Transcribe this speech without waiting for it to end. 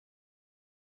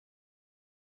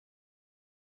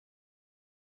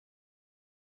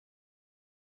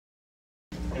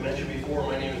I mentioned before,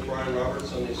 my name is Brian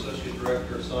Roberts. I'm the Associate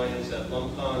Director of Science at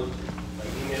LUMCON. My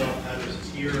email address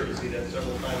is here. You can see that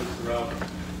several times throughout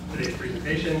today's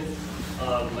presentation.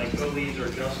 My co-leads are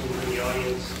Justin, who's in the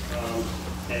audience,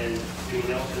 and Jimmy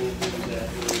Nelson, who's at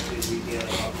the University of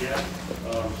Louisiana Lafayette,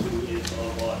 who is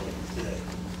online today.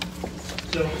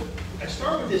 So I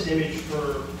start with this image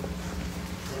for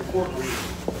an important reason.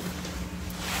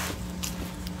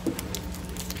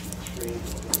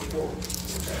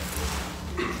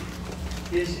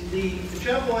 Is the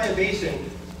Atchafalaya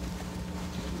Basin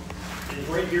is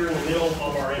right here in the middle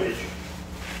of our image,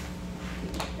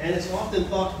 and it's often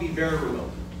thought to be very remote.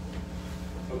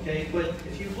 Okay, but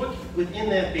if you look within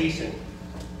that basin,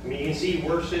 I mean, you can see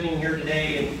we're sitting here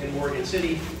today in Morgan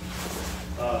City.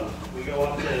 We go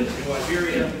up to New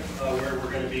Iberia, where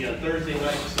we're going to be on Thursday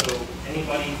night. So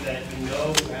anybody that you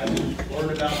know who hasn't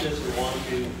learned about this and want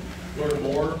to learn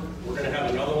more, we're going to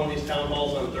have another one of these town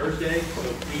halls on Thursday. So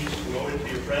please promote it to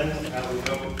your friends, have them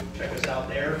go check us out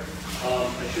there.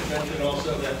 I should mention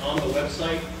also that on the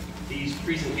website, these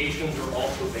presentations are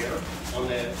also there on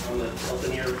the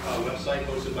LANERR website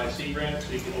hosted by Sea Grant,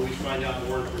 so you can always find out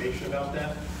more information about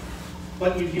that.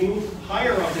 But if you move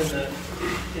higher up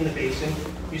in the basin,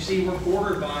 you see we're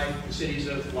bordered by the cities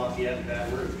of Lafayette and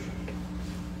Baton Rouge.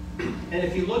 And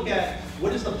if you look at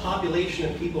what is the population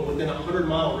of people within a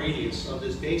 100-mile radius of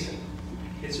this basin,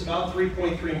 it's about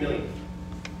 3.3 million,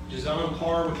 which is on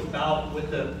par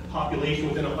with the population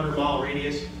within a 100-mile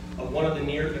radius of one of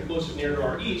the closest near to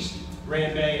our east,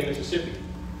 Grand Bay in Mississippi,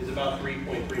 is about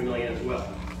 3.3 million as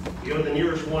well. You go to the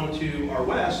nearest one to our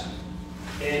west,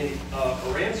 in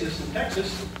Aransas in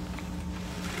Texas,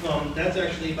 that's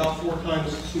actually about 4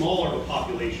 times smaller of a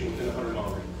population within a 100-mile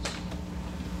radius.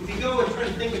 If you go and try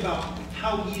to think about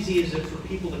how easy is it for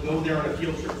people to go there on a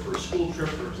field trip, for a school trip,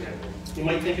 for example, you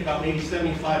might think about maybe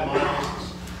 75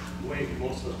 miles. The way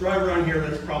most of us drive around here,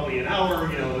 that's probably an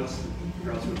hour, you know, it's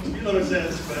it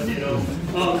says, but you know,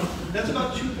 that's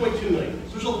about 2.2 million.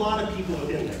 So there's a lot of people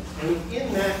within there. And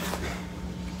within that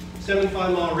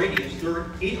 75-mile radius, there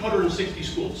are 860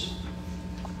 schools,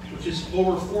 which is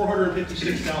over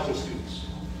 456,000 students.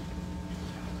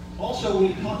 Also, when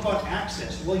you talk about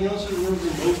access, well, you know, it's a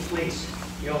remote place.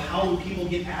 You know, how do people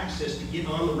get access to get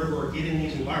on the river or get in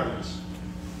these environments?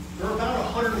 There are about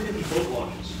 150 boat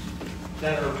launches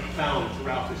that are found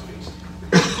throughout this basin.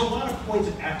 There's a lot of points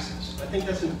of access. I think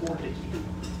that's important to keep in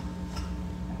mind.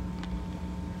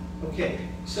 Okay,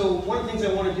 so one of the things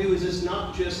I want to do is it's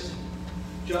not just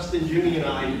Justin, Jimmy, and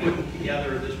I putting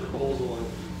together this proposal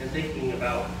and thinking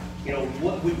about, you know,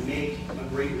 what would make a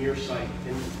great near site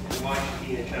and why it should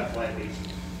be in Atchafalaya Basin.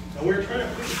 And we were trying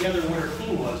to put together what our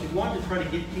team was. We wanted to try to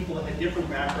get people that had different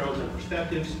backgrounds and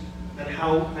perspectives and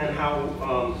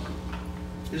how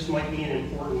this might be an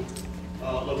important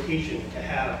location to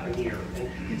have a near and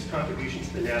its contribution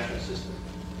to the national system.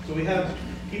 So we have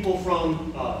people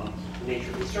from the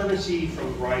Nature Conservancy, from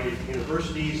a variety of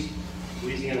universities,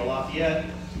 Louisiana Lafayette,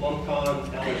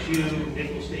 LUMCON, LSU,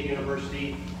 Nichols State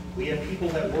University. We have people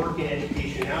that work in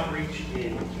education outreach,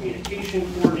 in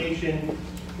communication coordination,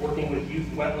 working with youth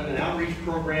wetland and outreach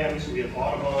programs. We have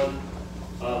Audubon,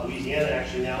 Louisiana,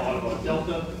 actually now Audubon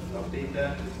Delta, update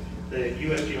that. The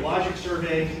U.S. Geologic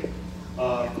Survey,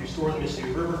 Restore the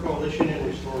Mississippi River Coalition, and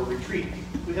Restore Retreat.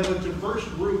 We have a diverse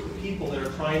group of people that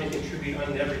are trying to contribute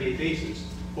on an everyday basis.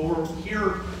 But we're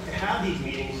here to have these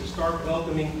meetings to start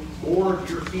welcoming more of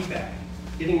your feedback,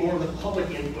 getting more of the public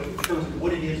input in terms of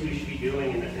what it is we should be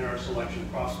doing in our selection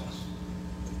process.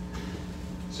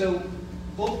 So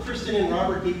both Kristen and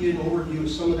Robert gave you an overview of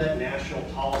some of that national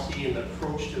policy and the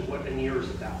approach to what a NER is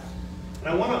about. And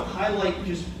I want to highlight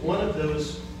just one of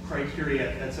those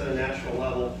criteria that's at a national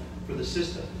level for the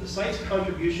system. The site's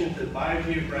contribution to the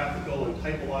biogeographical and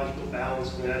typological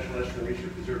balance of the National Estuarine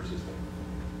Research Reserve System.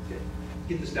 Okay.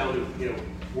 Get this down to, you know,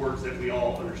 words that we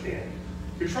all understand.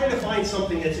 You're trying to find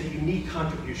something that's a unique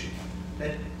contribution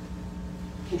that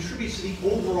contributes to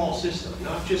the overall system,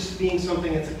 not just being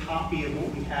something that's a copy of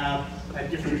what we have at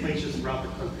different places throughout the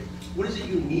country. What is it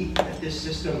unique that this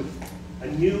system, a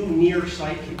new NER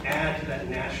site, can add to that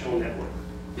national network?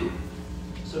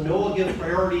 So NOAA will give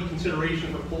priority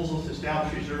consideration for proposals to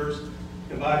establish reserves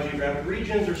in biogeographic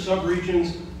regions or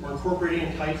subregions or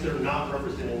incorporating types that are not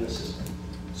represented in the system.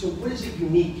 So what is it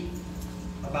unique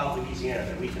about Louisiana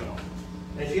that we can offer?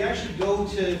 And if you actually go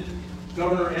to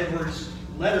Governor Edwards'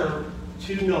 letter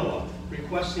to NOAA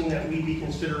requesting that we be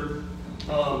considered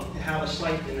to have a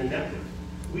site in the network,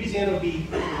 Louisiana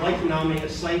would like to nominate a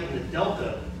site in the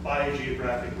Delta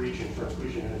biogeographic region for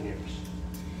inclusion in the NERs.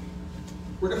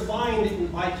 We're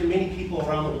defined by, to many people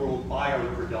around the world, by our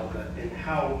river delta and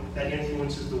how that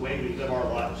influences the way we live our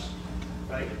lives,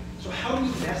 right? So how do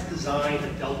you best design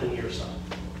a delta near site?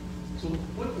 So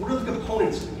what are the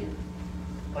components of a near,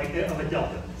 like of a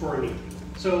delta for a near?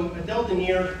 So a delta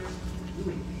near,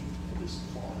 really this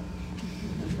far.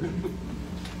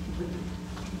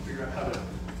 Figure out how to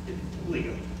get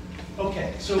legal.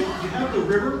 Okay, so you have the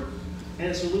river and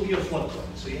its alluvial floodplain.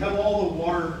 So you have all the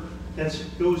water that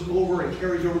goes over and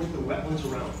carries over to the wetlands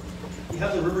around. You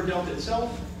have the river delta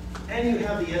itself, and you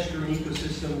have the estuarine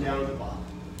ecosystem down at the bottom,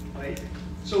 right?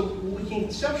 So we can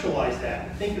conceptualize that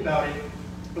and think about it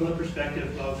from the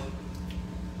perspective of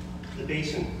the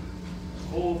basin as a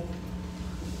whole.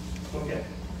 Okay,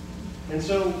 and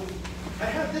so I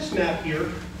have this map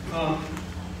here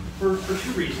for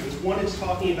two reasons. One is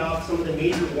talking about some of the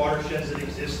major watersheds that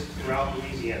exist throughout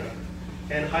Louisiana,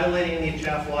 and highlighting the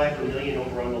Atchafalaya Vermilion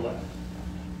over on the left.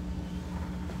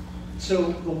 So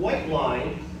the white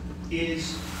line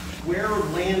is where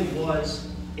land was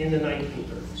in the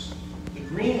 1930s. The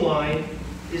green line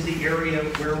is the area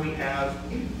where we have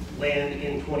land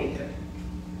in 2010.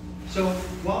 So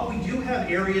while we do have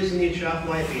areas in the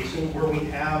Atchafalaya Basin where we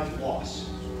have loss,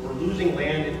 we're losing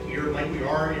land here like we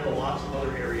are in lots of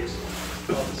other areas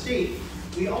of the state,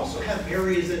 we also have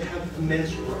areas that have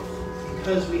immense growth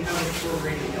because we have a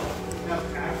short-ranging element. We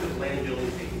have active land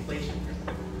building taking place in here,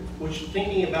 which,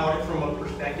 thinking about it from a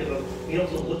perspective of being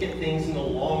able to look at things in the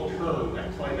long term,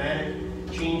 that climatic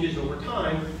changes over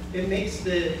time, it makes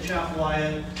the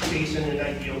Atchafalaya Basin an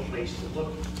ideal place to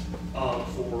look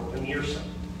for a near site.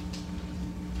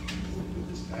 Put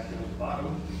this back down at the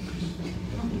bottom.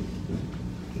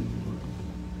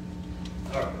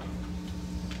 All right.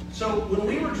 So when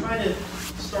we were trying to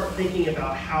start thinking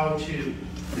about how to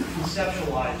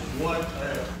conceptualize what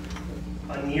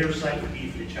a near site would be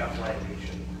for the Atchafalaya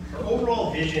Basin, our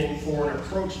overall vision for an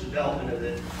approach to development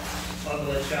of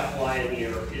the Atchafalaya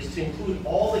near is to include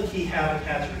all the key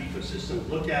habitats or ecosystems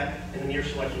looked at in the near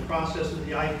selection process, with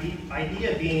the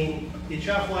idea being the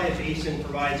Atchafalaya Basin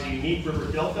provides a unique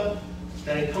river delta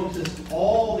that encompasses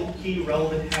all the key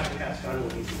relevant habitats found in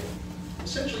Louisiana.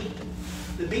 Essentially,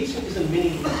 the basin is a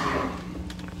mini Louisiana.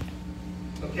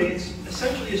 Okay, it's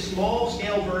essentially a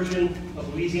small-scale version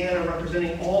of Louisiana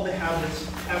representing all the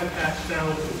habitats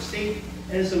found in the state,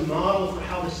 and is a model for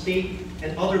how the state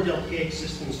and other deltaic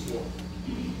systems form.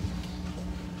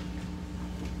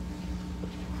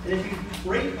 And if you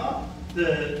break up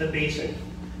the basin,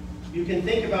 you can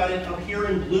think about it up here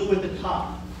in blue at the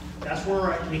top. That's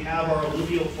where we have our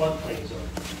alluvial floodplain zone.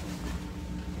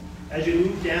 As you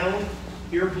move down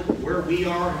here where we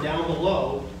are and down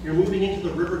below, you're moving into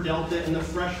the river delta and the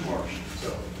fresh marsh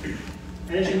zone.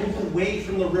 And as you move away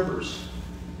from the rivers,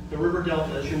 the river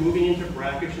delta, as you're moving into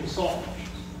brackish and salt marshes.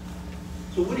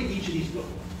 So what do each of these look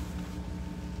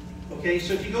like? Okay,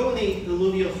 so if you go in the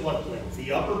alluvial floodplain,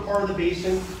 the upper part of the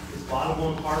basin is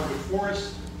bottomland hardwood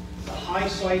forest. The high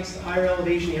sites, the higher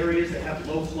elevation areas that have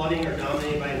low flooding are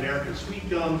dominated by American sweet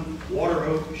gum, water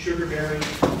oak, sugarberry.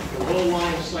 The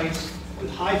low-lying sites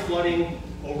with high flooding,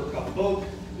 overcup oak,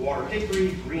 water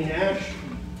hickory, green ash.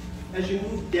 As you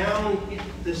move down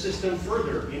the system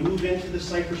further, you move into the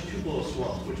cypress tupelo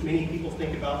swamp, which many people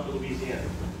think about for Louisiana,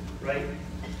 right?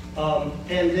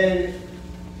 And then,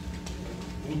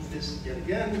 move this yet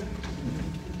again.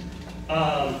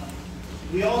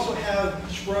 We also have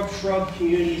shrub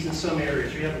communities in some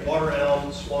areas. We have water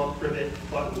elm, swamp privet,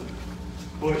 button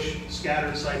bush,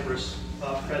 scattered cypress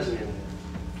present in there.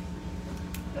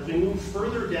 As we move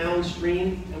further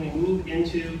downstream and we move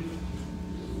into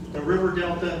the river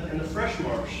delta and the fresh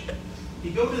marsh,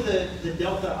 you go to the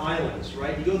delta islands,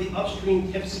 right? You go to the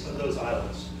upstream tips of those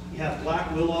islands. You have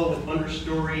black willow with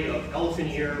understory of elephant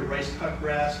ear, rice cut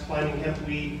grass, climbing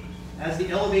hempweed. As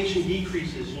the elevation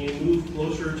decreases and you move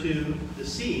closer to the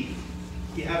sea,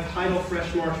 you have tidal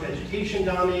fresh marsh vegetation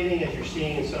dominating, as you're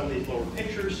seeing in some of these lower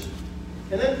pictures.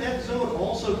 And then that zone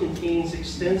also contains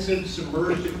extensive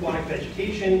submerged aquatic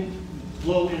vegetation,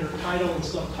 low intertidal and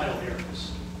subtidal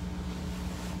areas.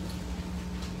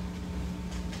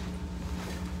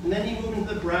 And then you move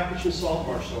into the brackish and salt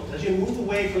marsh zones. As you move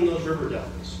away from those river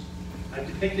deltas, I've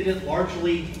depicted it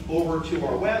largely over to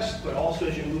our west, but also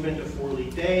as you move into Four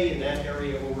Leaf Bay and that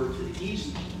area over to the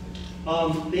east.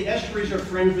 The estuaries are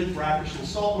fringed with brackish and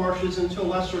salt marshes, and to a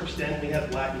lesser extent, we have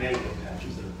black mangrove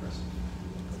patches that are present.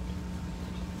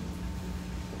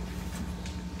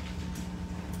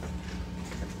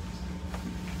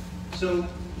 So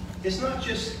it's not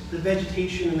just the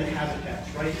vegetation and the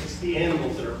habitats, right? It's the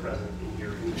animals that are present in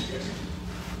here in this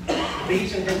area.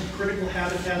 basin has critical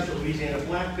habitats for Louisiana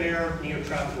black bear,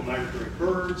 neotropical migratory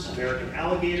birds, American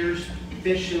alligators,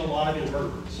 fish, and a lot of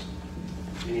invertebrates,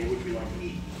 many of which we like to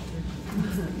eat.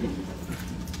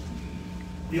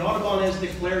 The Audubon has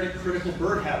declared it critical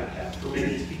bird habitat for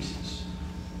many species.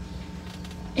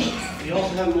 We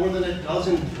also have more than a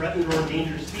dozen threatened or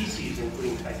endangered species,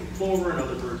 including pike and plover and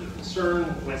other birds of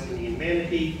concern, West Indian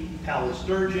manatee, pallid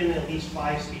sturgeon, and at least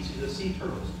 5 species of sea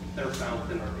turtles that are found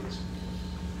within our basin.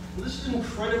 Well, this is an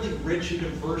incredibly rich and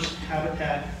diverse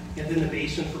habitat within the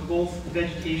basin for both the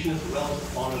vegetation as well as the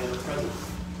fauna that are present.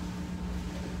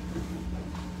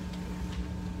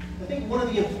 I think one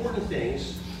of the important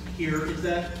things here is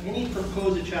that any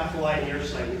proposed Atchafalaya NER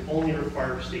site would only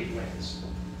require state lands.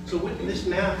 So what this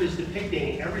map is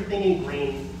depicting, everything in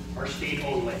green are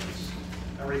state-owned lands.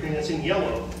 Everything that's in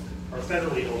yellow are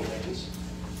federally owned lands.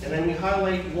 And then we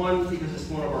highlight one because it's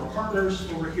one of our partners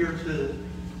over here to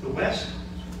the west.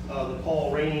 The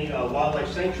Paul Rainey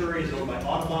Wildlife Sanctuary is owned by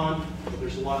Audubon.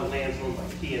 There's a lot of lands owned by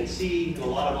PNC and a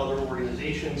lot of other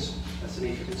organizations. That's the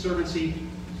Nature Conservancy.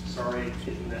 Sorry,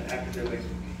 getting that academic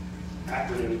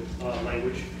acronym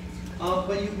language.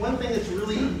 But one thing that's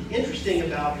really interesting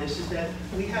about this is that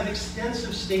we have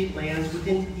extensive state lands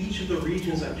within each of the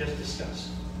regions I've just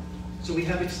discussed. So we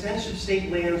have extensive state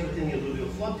lands within the alluvial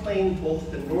floodplain, both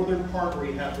the northern part where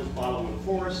you have those bottomland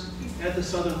forests, and at the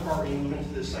southern part where you move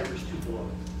into the cypress tupelo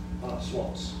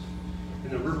swamps.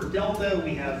 In the river delta,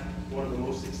 we have one of the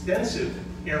most extensive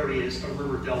areas of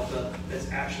river delta that's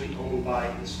actually owned by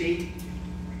the state.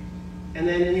 And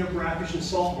then in your brackish and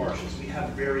salt marshes, we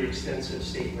have very extensive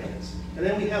state lands. And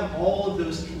then we have all of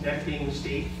those connecting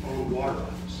state-owned water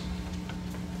bodies.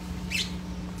 And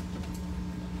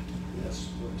that's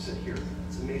what I said here.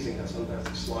 It's amazing how sometimes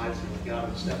the slides got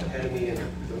a step ahead of me and I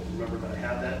don't remember that I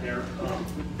had that there.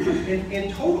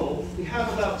 In total, we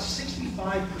have about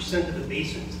 65% of the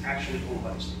basin is actually owned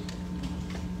by the state.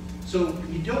 So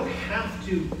you don't have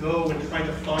to go and try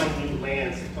to find new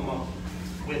lands that come up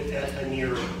with a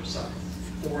NER site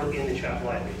or in the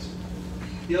Atchafalaya Basin.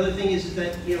 The other thing is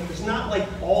that it's not like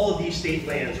all of these state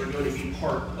lands are going to be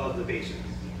part of the basin.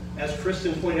 As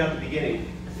Kristen pointed out at the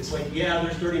beginning, it's like, yeah,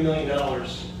 there's $30 million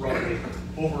roughly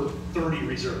over 30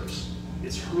 reserves.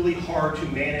 It's really hard to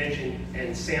manage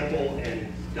and sample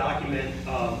and document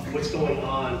what's going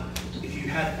on if you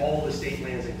had all the state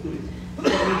lands included. But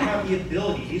we have the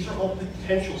ability, these are all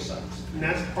potential sites, and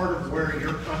that's part of where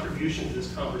your contribution to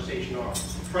this conversation are.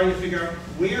 Trying to figure out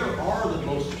where are the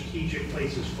most strategic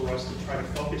places for us to try to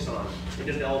focus on in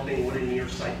developing what a NER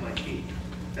site might be.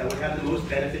 That would have the most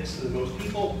benefits to the most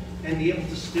people and be able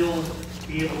to still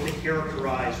be able to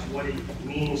characterize what it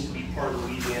means to be part of the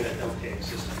Louisiana deltaic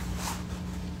system.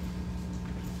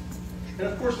 And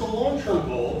of course the long-term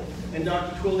goal, and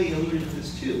Dr. Twilley alluded to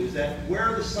this too, is that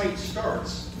where the site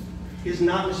starts is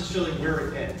not necessarily where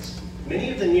it ends.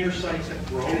 Many of the NER sites have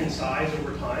grown in size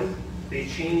over time. They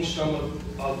changed some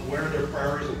of where their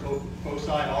priorities and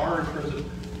foci are in terms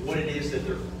of what it is that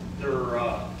their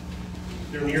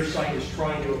NER site is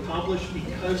trying to accomplish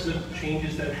because of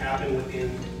changes that happen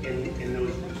within in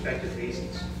those respective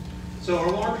basins. So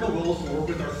our long-term goal is to work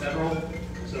with our federal,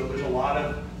 so there's a lot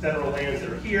of federal lands that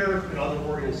are here and other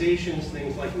organizations,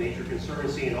 things like Nature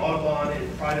Conservancy and Audubon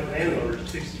and private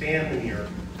landowners to expand the NER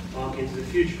into the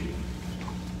future.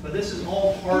 But this is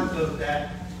all part of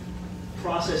that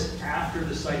process after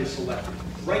the site is selected.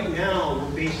 Right now,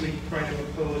 we're basically trying to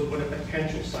propose what a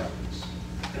potential site is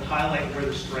and highlight where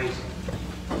the strengths are.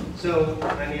 So,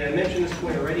 I mean, I mentioned this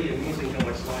point already. It's amazing how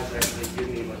my slides actually give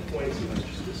me my points, and I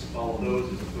just follow those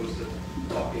as opposed to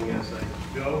talking as I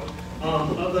go.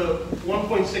 Of the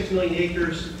 1.6 million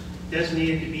acres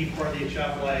designated to be part of the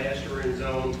Atchafalaya Estuarine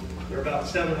Zone, there are about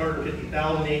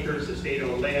 750,000 acres of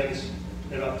state-owned lands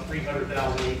and about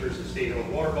 300,000 acres of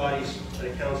state-owned water bodies.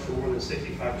 That accounts for more than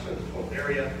 65% of the total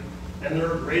area. And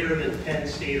there are greater than 10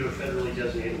 state or federally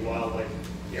designated wildlife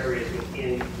areas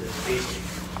within this basin.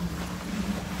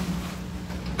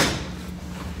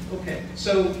 Okay,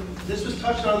 so this was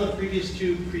touched on in the previous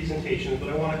two presentations, but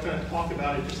I want to kind of talk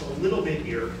about it just a little bit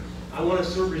here. I want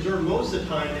to reserve most of the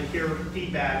time to hear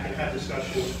feedback and have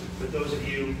discussions with those of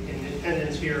you in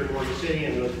attendance here in Oregon City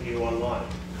and those of you online.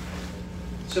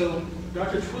 So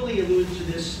Dr. Twilley alluded to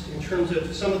this in terms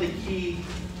of some of the key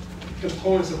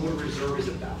components of what a reserve is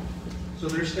about. So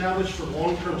they're established for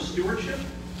long-term stewardship,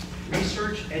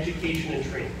 research, education, and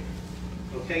training.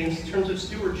 Okay, in terms of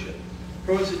stewardship,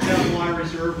 Provost Atchafalaya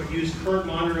Reserve would use current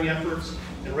monitoring efforts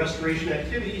and restoration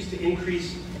activities to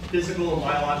increase physical and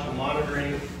biological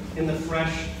monitoring in the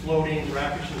fresh, floating,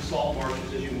 brackish, and salt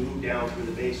marshes as you move down through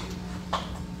the basin.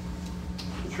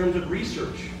 In terms of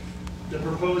research, The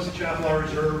proposed Atchafalaya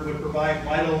Reserve would provide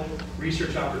vital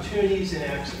research opportunities and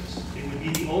access. It would be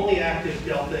the only active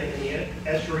delta in the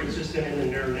estuarine system in the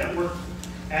LANERR network,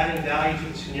 adding value to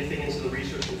the significance of the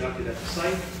research conducted at the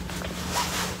site.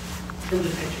 In terms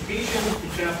of education, the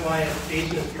Atchafalaya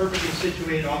Basin is perfectly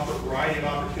situated to offer a variety of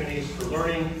opportunities for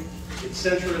learning. It's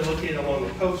centrally located along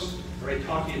the coast. I already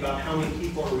talked to you about how many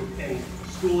people and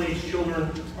school-age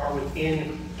children are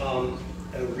within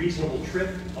a reasonable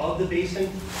trip of the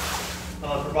basin.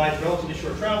 Provides relatively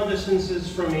short travel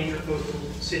distances from major coastal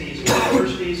cities and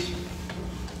universities.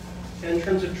 And in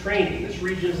terms of training, this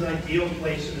region is an ideal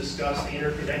place to discuss the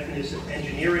interconnectedness of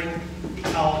engineering,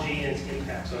 ecology, and its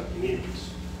impacts on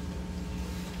communities.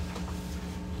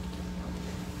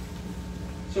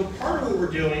 So part of what we're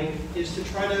doing is to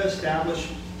try to establish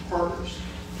partners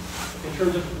in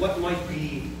terms of what might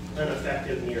be an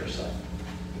effective NER site.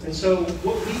 And so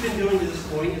what we've been doing to this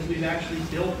point is we've actually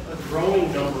built a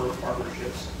growing number of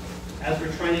partnerships as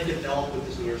we're trying to develop what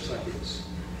this NER site is.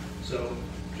 So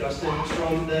Justin's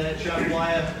from the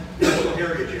Atchafalaya Natural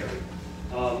Heritage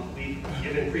Area. We've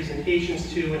given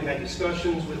presentations to and had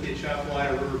discussions with the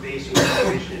Atchafalaya River Basin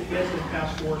Restoration Enhancement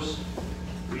Task Force.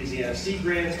 Louisiana Sea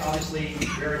Grants, obviously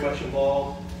very much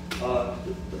involved. The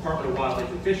Department of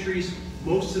Wildlife and Fisheries.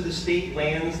 Most of the state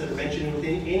lands that are mentioned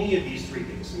within any of these three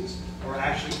basins are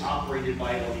actually operated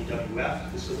by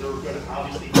LDWF, so they're going to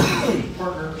obviously be a key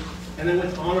partner. And then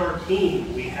on our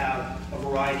team, we have a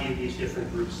variety of these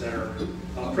different groups that are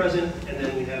present, and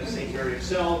then we have St. Mary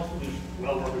Excel, who's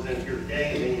well represented here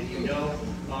today, and many of you know,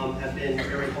 have been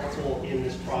very helpful in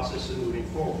this process of moving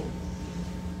forward.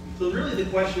 So really the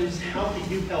question is, how can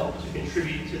you help to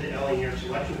contribute to the LANERR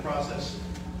selection process?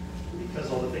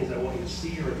 Because all the things I want you to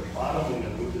see are at the bottom, I'm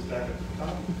going to move this back up to the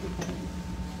top.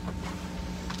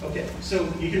 Okay, so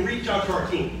you can reach out to our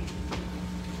team.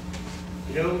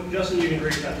 You know, Justin, you can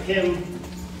reach out to him.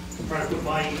 I'm trying to put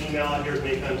my email out here as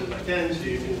many times as I can, so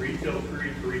you can feel free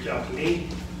to reach out to me.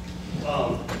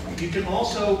 You can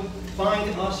also find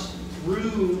us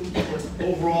through the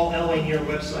overall LANERR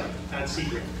website at Sea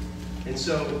Grant. And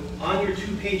so on your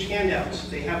two-page handouts,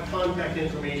 they have contact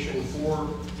information for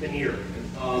the NER.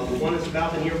 The one that's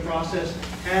about the NER process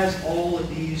has all of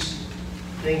these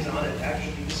things on it.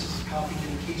 Actually, this is copied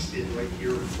and pasted right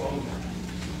here from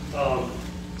that.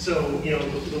 So, you know,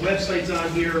 the website's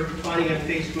on here, finding on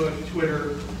Facebook,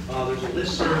 Twitter, there's a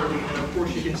listserv, and of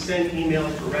course you can send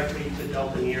emails directly to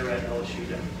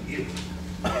deltaner@lsu.edu.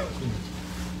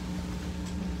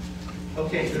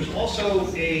 Okay, there's also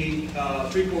a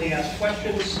frequently asked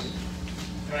questions,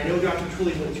 and I know Dr.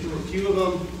 Trulli went through a few of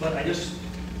them, but there's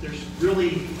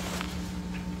really,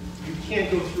 you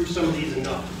can't go through some of these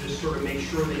enough to just sort of make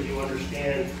sure that you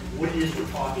understand what it is we're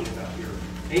talking about here.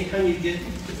 Anytime you get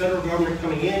the federal government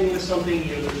coming in with something,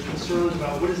 you know, there's concerns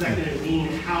about what is that going to mean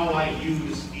and how I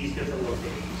use these different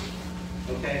locations,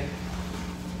 okay?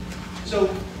 So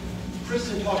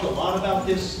Kristen talked a lot about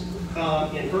this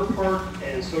in her part,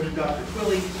 and so did Dr.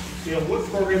 Trulli. You know, what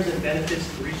programs and benefits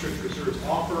the research reserves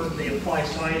offer. They apply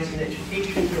science and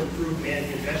education to improve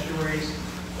management of estuaries.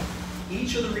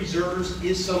 Each of the reserves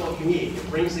is somewhat unique. It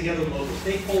brings together local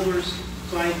stakeholders,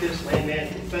 scientists, land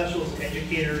management professionals, and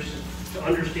educators to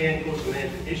understand coastal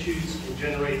management issues and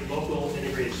generate local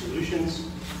integrated solutions.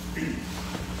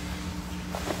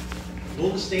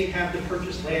 Will the state have to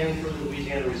purchase land for the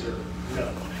Louisiana Reserve?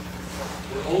 No.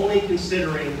 We're only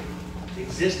considering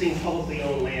existing publicly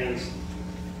owned lands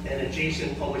and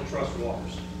adjacent public trust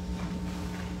waters.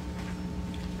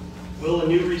 Will a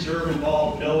new reserve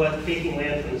involve NOAA taking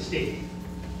land from the state?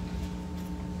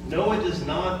 NOAA does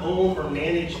not own or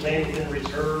manage land within a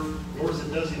reserve, nor does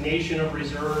the designation of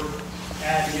reserve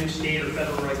add new state or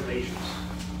federal regulations.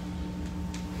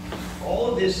 All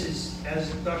of this is,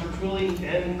 as Dr. Trulli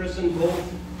and Kristen both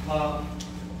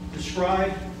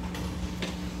described,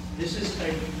 this is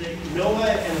NOAA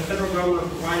and the federal government are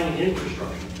providing an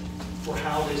infrastructure for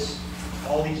how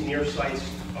all these NER sites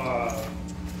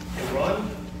can run.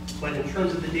 But in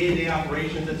terms of the day-to-day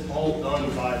operations, it's all done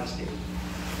by the state.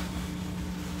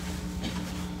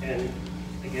 And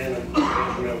again, I'm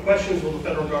answering my own questions. Will the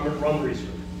federal government run the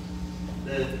reserve?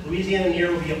 The Louisiana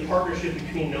NER will be a partnership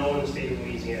between NOAA and the state of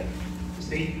Louisiana. The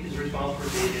state is responsible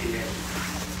for day-to-day management.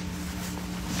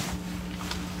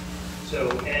 So,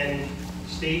 and the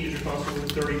state is responsible for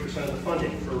 30% of the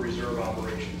funding for reserve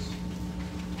operations.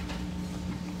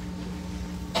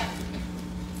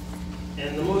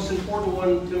 And the most important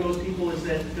one to most people is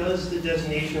that, does the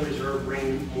designation of reserve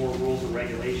bring more rules and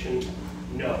regulation?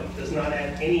 No, it does not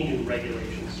add any new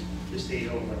regulations to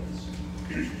state-owned lands.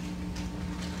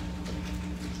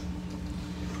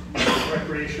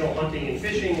 recreational hunting and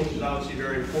fishing, which is obviously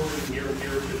very important, near and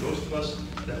dear to most of us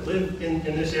that live in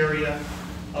this area,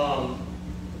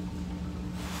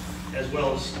 as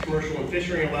well as commercial and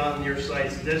fishing allowed near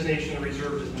sites. The designation of the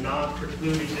reserve does not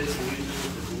preclude existing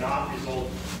uses, does not result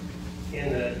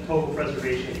in the total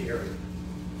preservation of the area.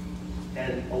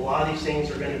 And a lot of these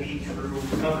things are going to be through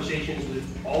conversations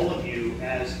with all of you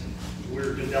as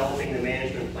we're developing the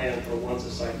management plan for once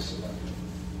a site is selected.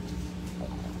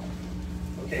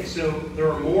 Okay, so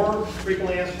there are more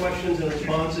frequently asked questions and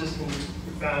responses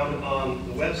found on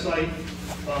the website.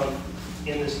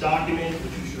 In this document,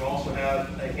 which you should also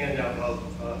have a handout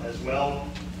of as well.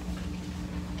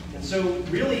 And so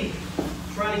really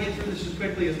trying to get through this as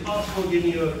quickly as possible,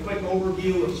 giving you a quick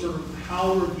overview of sort of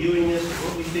how we're viewing this and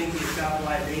what we think the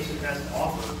Atchafalaya Basin has to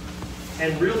offer.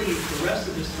 And really the rest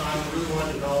of this time we really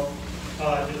want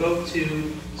to devote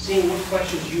to seeing what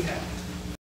questions you have.